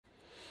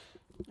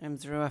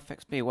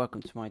M0FXB,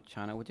 welcome to my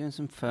channel. We're doing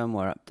some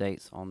firmware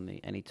updates on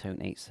the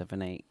ANYTONE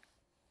 878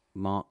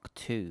 Mark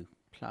II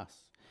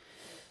Plus.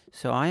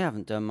 So I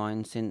haven't done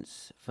mine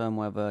since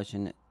firmware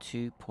version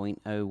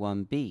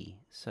 2.01b.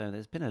 So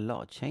there's been a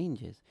lot of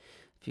changes.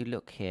 If you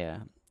look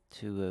here,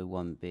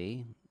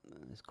 201b,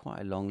 there's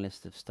quite a long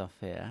list of stuff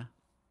here.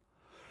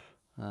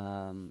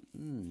 Yeah,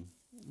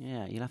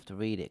 you'll have to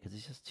read it because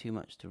it's just too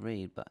much to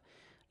read. But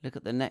look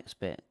at the next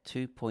bit,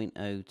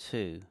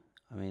 2.02.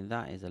 I mean,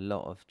 that is a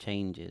lot of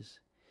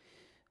changes.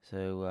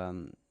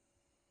 So,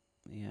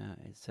 yeah,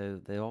 so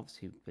they've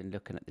obviously been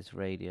looking at this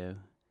radio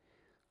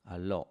a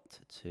lot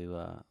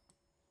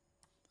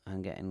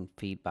and getting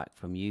feedback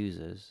from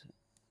users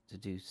to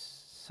do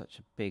such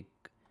a big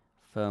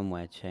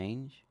firmware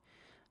change.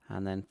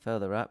 And then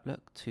further up,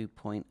 look,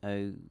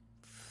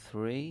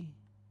 2.03.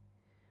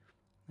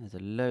 There's a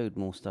load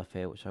more stuff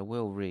here, which I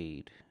will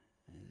read.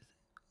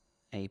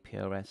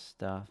 APRS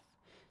stuff,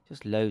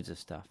 just loads of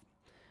stuff.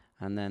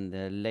 And then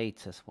the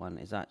latest one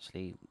is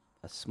actually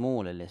a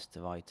smaller list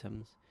of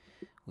items,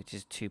 which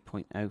is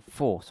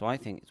 2.04. So I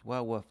think it's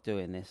well worth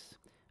doing this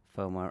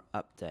firmware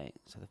update.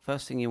 So the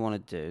first thing you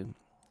want to do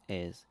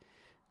is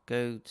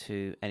go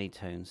to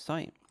ANYTONE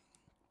site.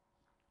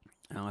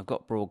 Now I've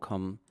got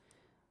Broadcom,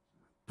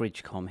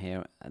 Bridgecom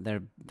here.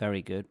 They're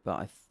very good, but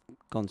I've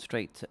gone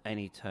straight to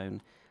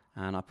ANYTONE,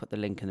 and I'll put the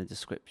link in the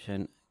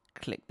description.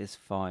 Click this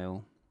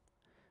file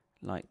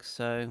like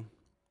so,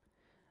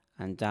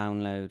 and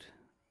download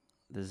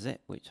the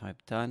zip, which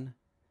I've done.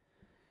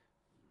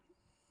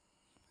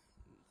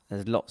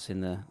 There's lots in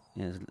the,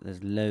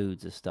 there's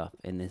loads of stuff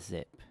in this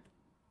zip.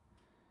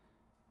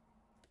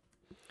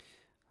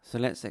 So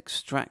let's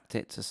extract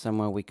it to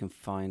somewhere we can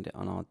find it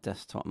on our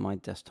desktop. My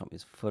desktop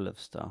is full of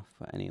stuff,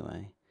 but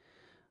anyway,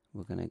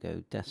 we're going to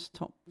go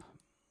desktop,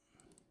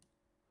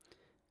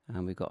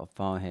 and we've got a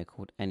file here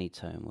called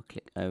ANYTONE. We'll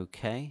click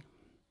OK.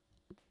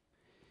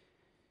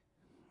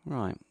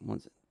 Right,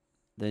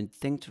 the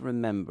thing to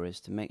remember is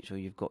to make sure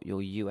you've got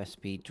your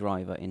USB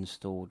driver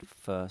installed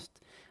first,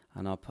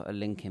 and I'll put a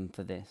link in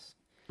for this.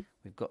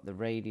 We've got the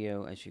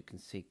radio, as you can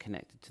see,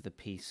 connected to the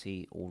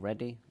PC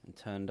already and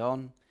turned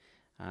on.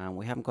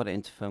 We haven't got it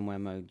into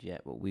firmware mode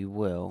yet, but we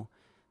will.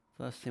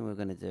 First thing we're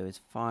going to do is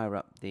fire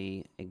up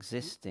the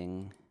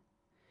existing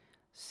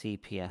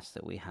CPS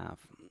that we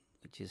have,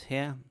 which is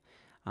here.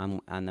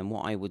 And then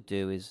what I would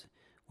do is,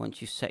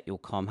 once you set your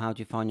COM, how do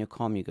you find your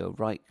COM? You go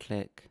right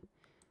click,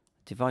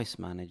 Device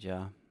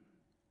Manager,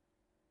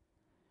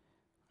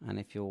 and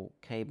if your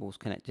cable's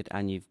connected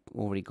and you've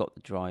already got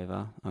the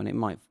driver, and it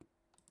might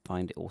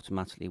find it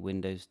automatically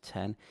Windows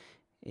 10,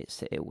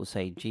 it will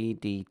say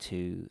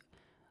GD32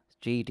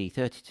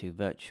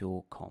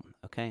 Virtual COM.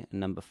 Okay, and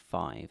number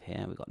 5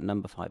 here. We've got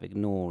number 5.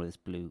 Ignore this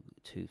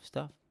Bluetooth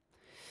stuff.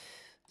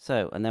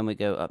 So, and then we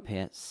go up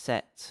here,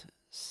 set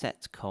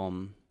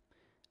COM.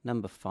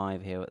 Number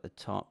 5 here at the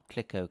top,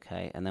 click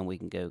OK, and then we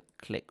can go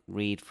click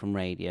read from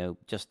radio,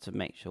 just to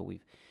make sure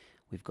we've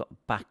got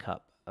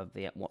backup of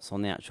what's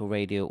on the actual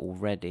radio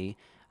already.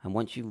 And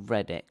once you've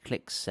read it,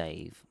 click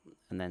save,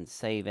 and then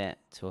save it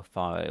to a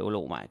file. It will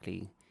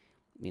automatically,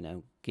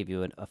 give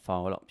you a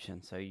file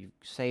option. So you've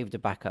saved a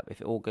backup.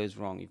 If it all goes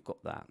wrong, you've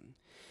got that.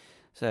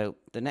 So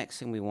the next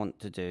thing we want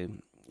to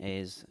do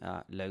is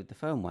load the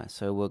firmware.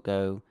 So we'll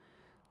go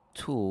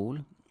Tool,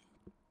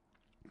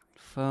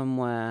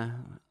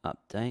 Firmware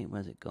Update.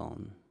 Where's it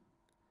gone?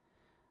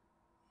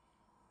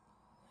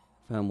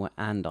 Firmware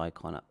and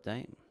icon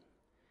update.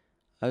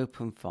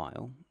 Open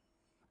file.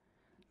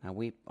 Now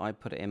I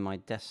put it in my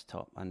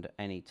desktop under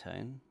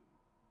ANYTONE.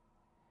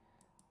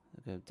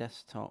 I'll go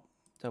desktop,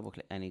 double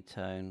click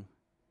ANYTONE,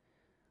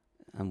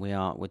 and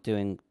we're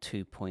doing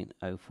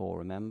 2.04,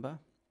 remember?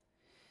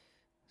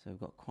 So we've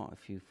got quite a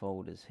few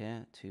folders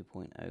here,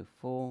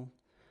 2.04.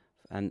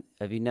 And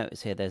have you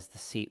noticed here there's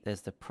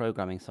the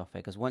programming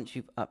software, because once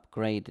you've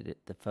upgraded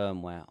it, the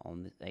firmware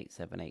on the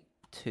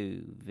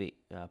 878.2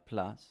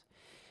 Plus,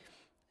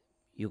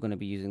 you're going to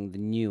be using the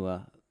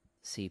newer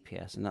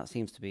CPS, and that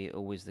seems to be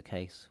always the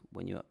case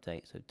when you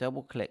update. So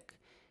double click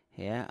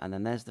here, and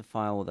then there's the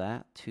file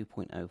there,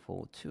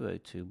 2.04,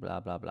 202, blah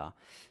blah blah.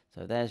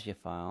 So there's your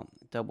file.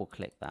 Double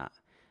click that,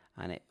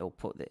 and it will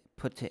put it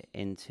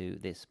into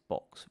this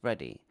box.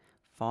 Ready,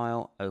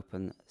 file,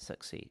 open,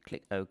 succeed.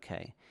 Click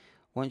OK.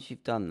 Once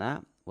you've done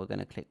that, we're going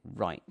to click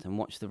write and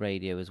watch the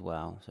radio as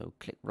well. So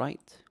click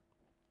write.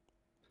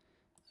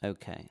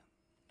 OK.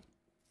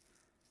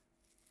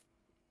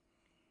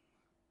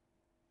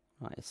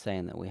 Right, it's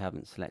saying that we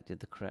haven't selected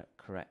the correct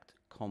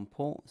COM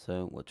port,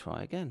 so we'll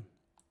try again.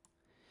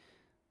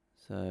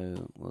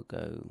 So we'll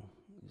go,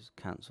 just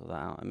cancel that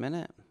out a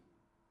minute.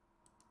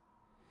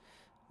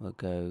 We'll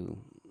go,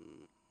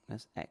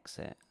 let's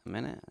exit a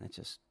minute. Let's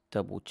just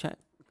double check.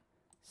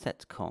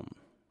 Set COM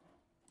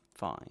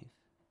 5,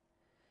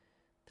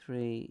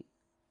 3,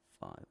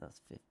 5,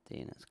 that's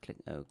 15. Let's click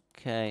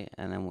OK,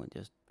 and then we'll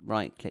just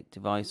right click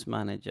Device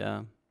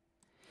Manager.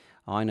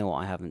 I know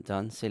what I haven't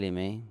done, silly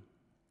me.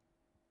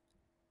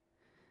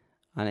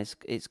 And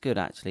it's good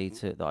actually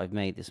that I've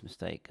made this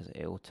mistake, because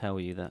it will tell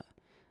you that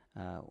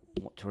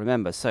what to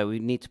remember. So we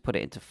need to put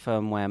it into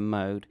firmware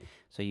mode.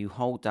 So you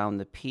hold down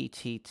the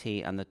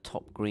PTT and the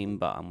top green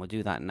button. We'll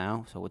do that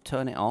now. So we'll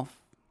turn it off.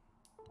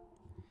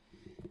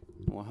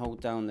 We'll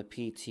hold down the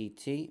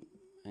PTT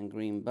and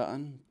green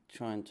button.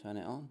 Try and turn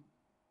it on.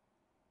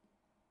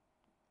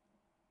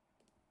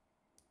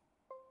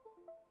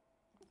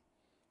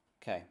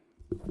 Okay.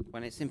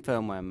 When it's in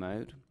firmware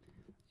mode,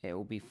 it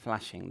will be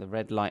flashing. The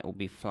red light will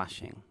be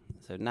flashing.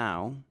 So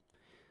now,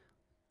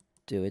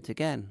 do it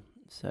again.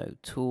 So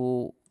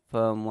tool,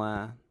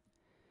 firmware.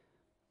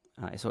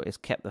 So it's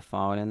kept the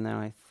file in there,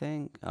 I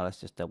think. Oh, let's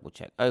just double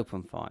check.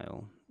 Open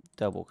file,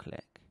 double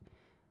click.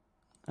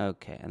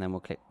 Okay, and then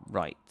we'll click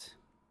write.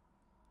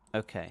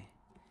 Okay.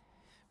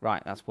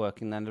 Right, that's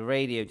working. Then the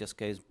radio just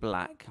goes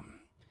black.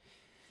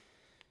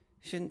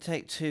 Shouldn't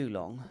take too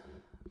long.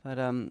 But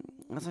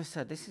as I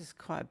said, this is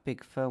quite a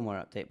big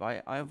firmware update.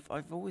 But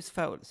I've always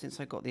felt since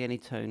I got the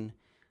ANYTONE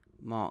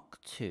Mark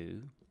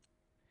II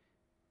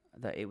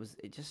that it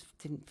just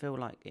didn't feel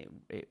like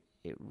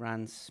it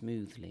ran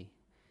smoothly.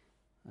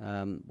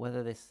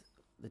 Whether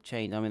the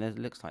change, I mean, it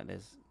looks like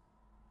there's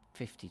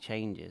 50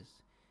 changes,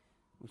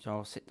 which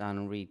I'll sit down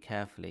and read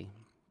carefully,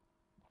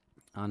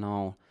 and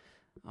I'll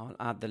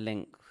add the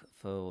link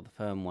for the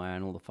firmware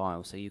and all the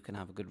files so you can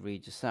have a good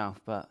read yourself.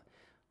 But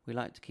we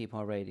like to keep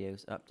our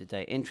radios up to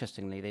date.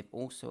 Interestingly, they've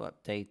also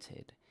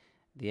updated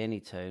the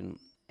ANYTONE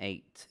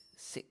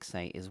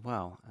 868 as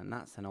well, and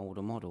that's an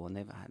older model, and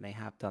they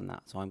have done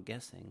that. So I'm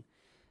guessing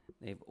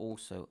they've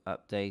also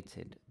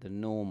updated the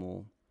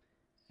normal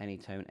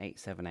ANYTONE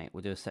 878.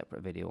 We'll do a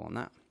separate video on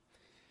that.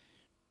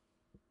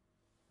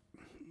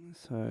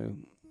 So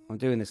I'm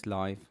doing this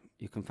live.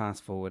 You can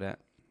fast forward it.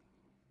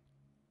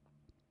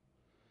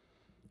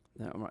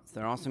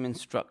 There are some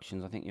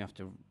instructions. I think you have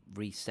to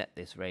reset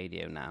this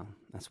radio now.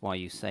 That's why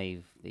you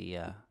save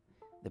the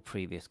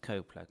previous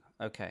code plug.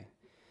 Okay.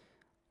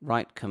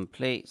 Write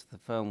complete. So the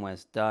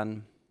firmware's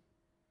done.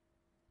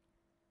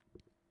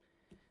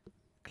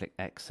 Click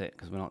exit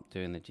because we're not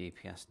doing the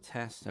GPS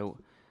test. So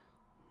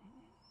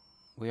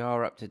we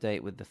are up to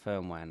date with the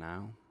firmware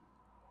now.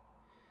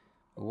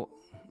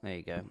 There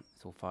you go.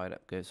 It's all fired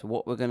up good. So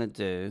what we're going to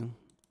do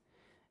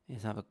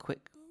is have a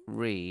quick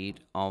read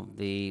of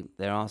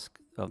there's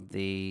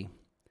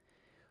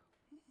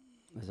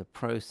a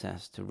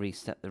process to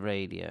reset the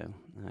radio.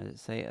 Does it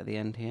say it at the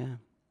end here?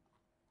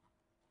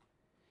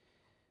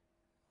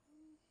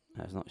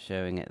 No, it's not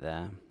showing it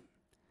there.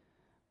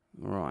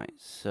 Right,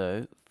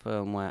 so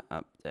firmware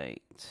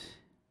update.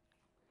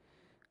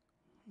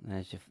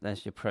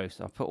 There's your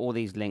process. I'll put all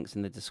these links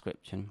in the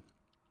description.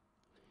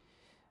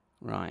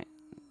 Right,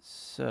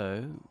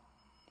 so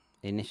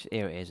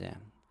here it is here.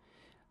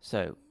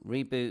 So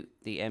reboot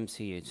the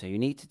MCU. So you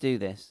need to do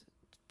this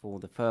for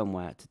the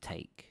firmware to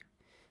take.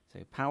 So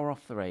power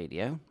off the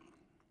radio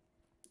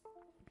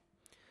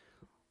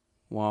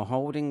while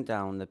holding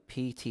down the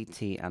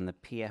PTT and the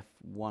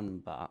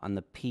PF1 bar and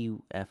the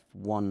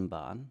PF1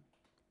 button.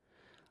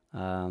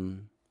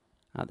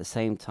 At the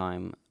same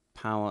time,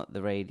 power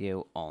the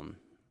radio on.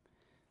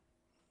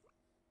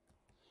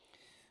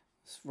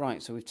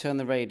 Right, so we've turned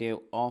the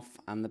radio off,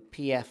 and the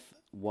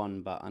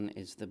PF1 button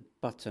is the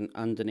button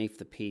underneath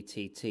the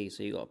PTT.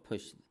 So you've got to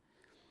push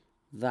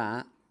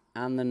that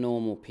and the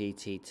normal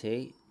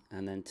PTT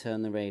and then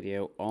turn the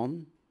radio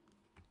on.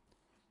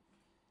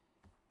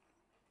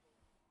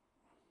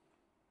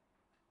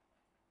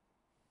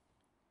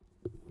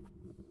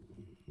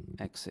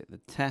 Exit the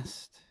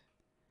test.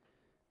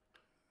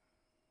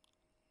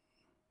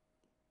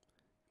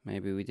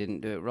 Maybe we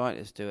didn't do it right.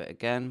 Let's do it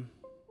again.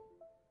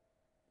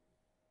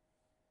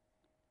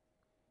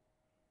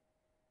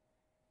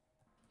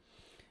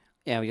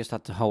 Yeah, we just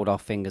had to hold our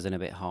fingers in a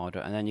bit harder,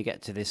 and then you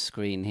get to this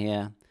screen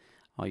here.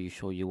 Are you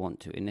sure you want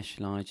to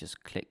initialize?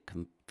 Just click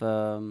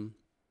confirm.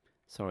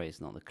 Sorry,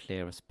 it's not the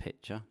clearest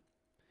picture.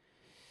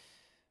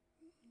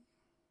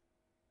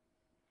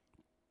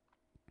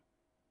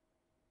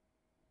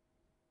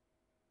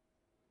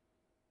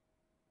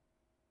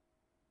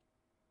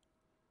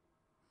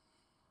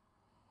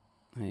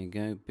 There you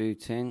go,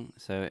 booting.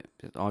 So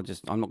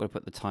I'm not going to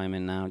put the time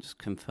in now, just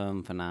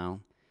confirm for now.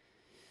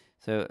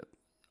 So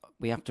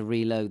we have to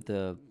reload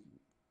the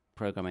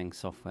programming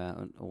software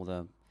or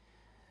the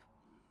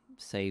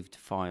saved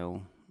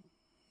file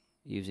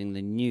using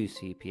the new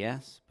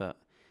CPS, but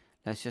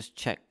let's just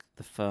check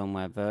the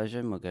firmware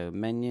version. We'll go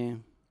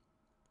menu.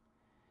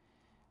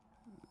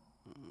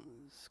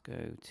 Let's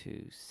go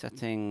to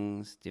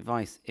settings,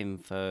 device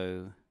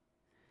info.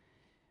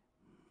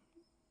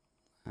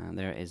 And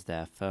there it is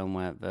there,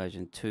 firmware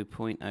version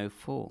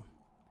 2.04.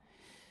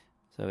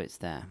 So it's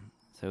there.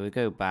 So we'll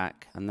go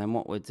back, and then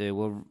what we'll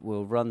do,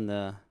 we'll run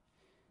the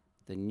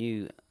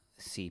new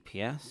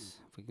CPS,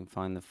 if we can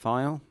find the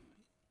file.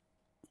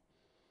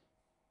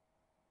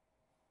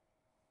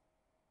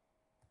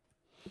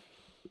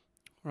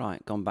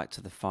 Right, gone back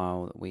to the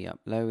file that we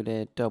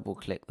uploaded, double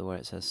click where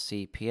it says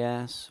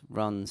CPS,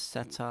 run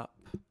setup.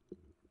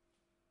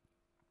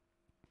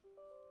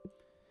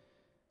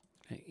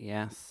 Click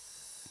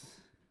yes.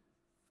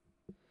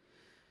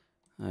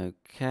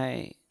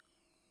 Okay,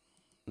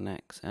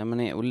 next. I mean,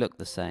 it will look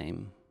the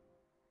same.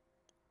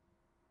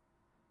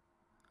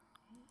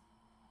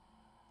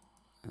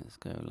 Let's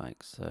go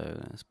like so.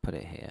 Let's put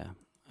it here.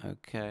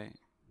 Okay.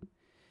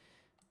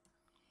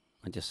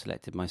 I just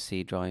selected my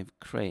C drive.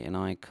 Create an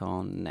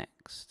icon.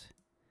 Next.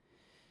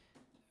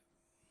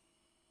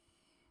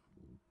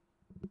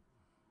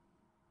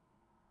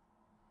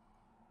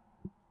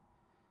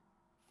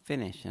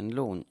 Finish and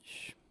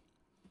launch.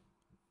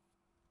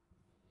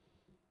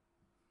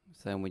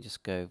 So then we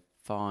just go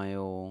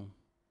File,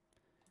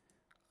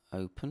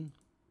 Open.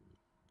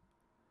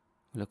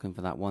 We're looking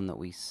for that one that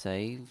we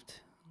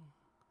saved.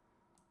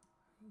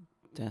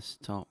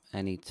 Desktop,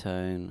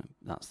 ANYTONE.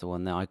 That's the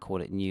one there. I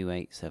call it New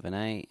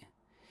 878.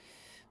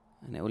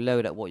 And it will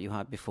load up what you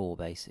had before,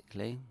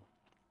 basically.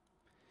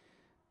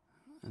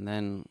 And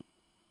then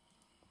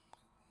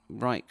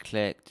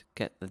right-clicked,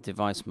 get the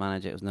device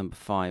manager. It was number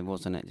 5,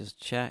 wasn't it? Just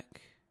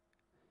check.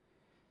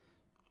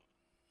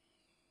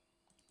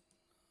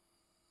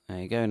 There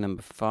you go,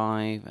 number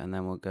 5, and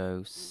then we'll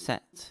go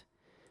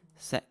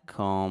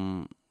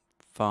setcom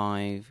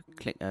 5,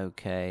 click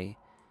OK,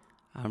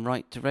 and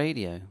write to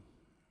radio.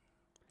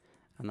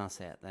 And that's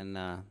it.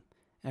 Then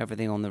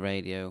everything on the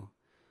radio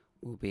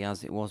will be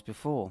as it was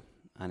before.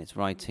 And it's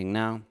writing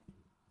now.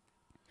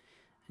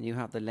 And you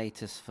have the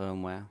latest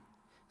firmware.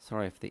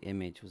 Sorry if the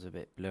image was a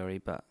bit blurry,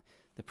 but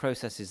the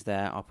process is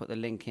there. I'll put the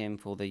link in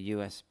for the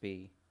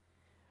USB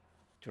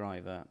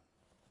driver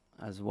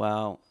as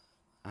well,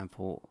 and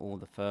for all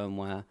the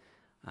firmware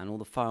and all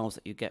the files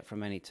that you get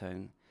from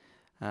ANYTONE.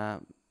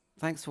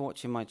 Thanks for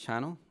watching my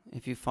channel.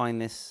 If you find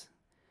this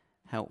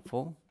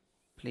helpful,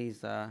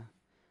 please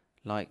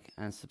like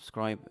and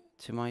subscribe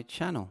to my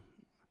channel.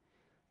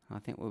 I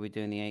think we'll be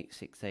doing the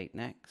 868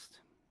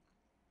 next,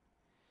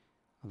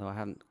 although I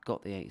haven't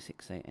got the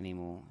 868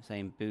 anymore.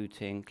 Same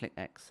booting, click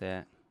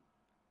exit,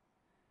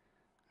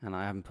 and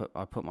I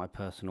put my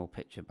personal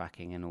picture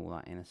backing and all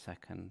that in a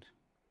second.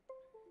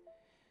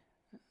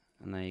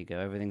 And there you go,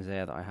 everything's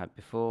there that I had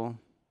before.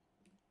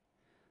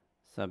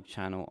 Sub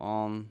channel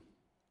on,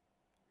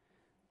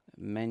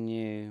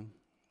 menu,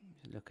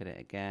 look at it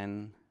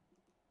again,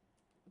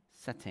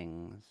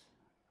 settings,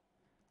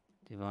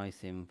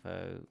 device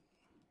info.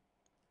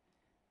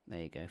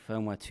 There you go,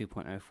 firmware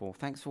 2.04.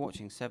 Thanks for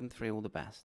watching, 7.3, all the best.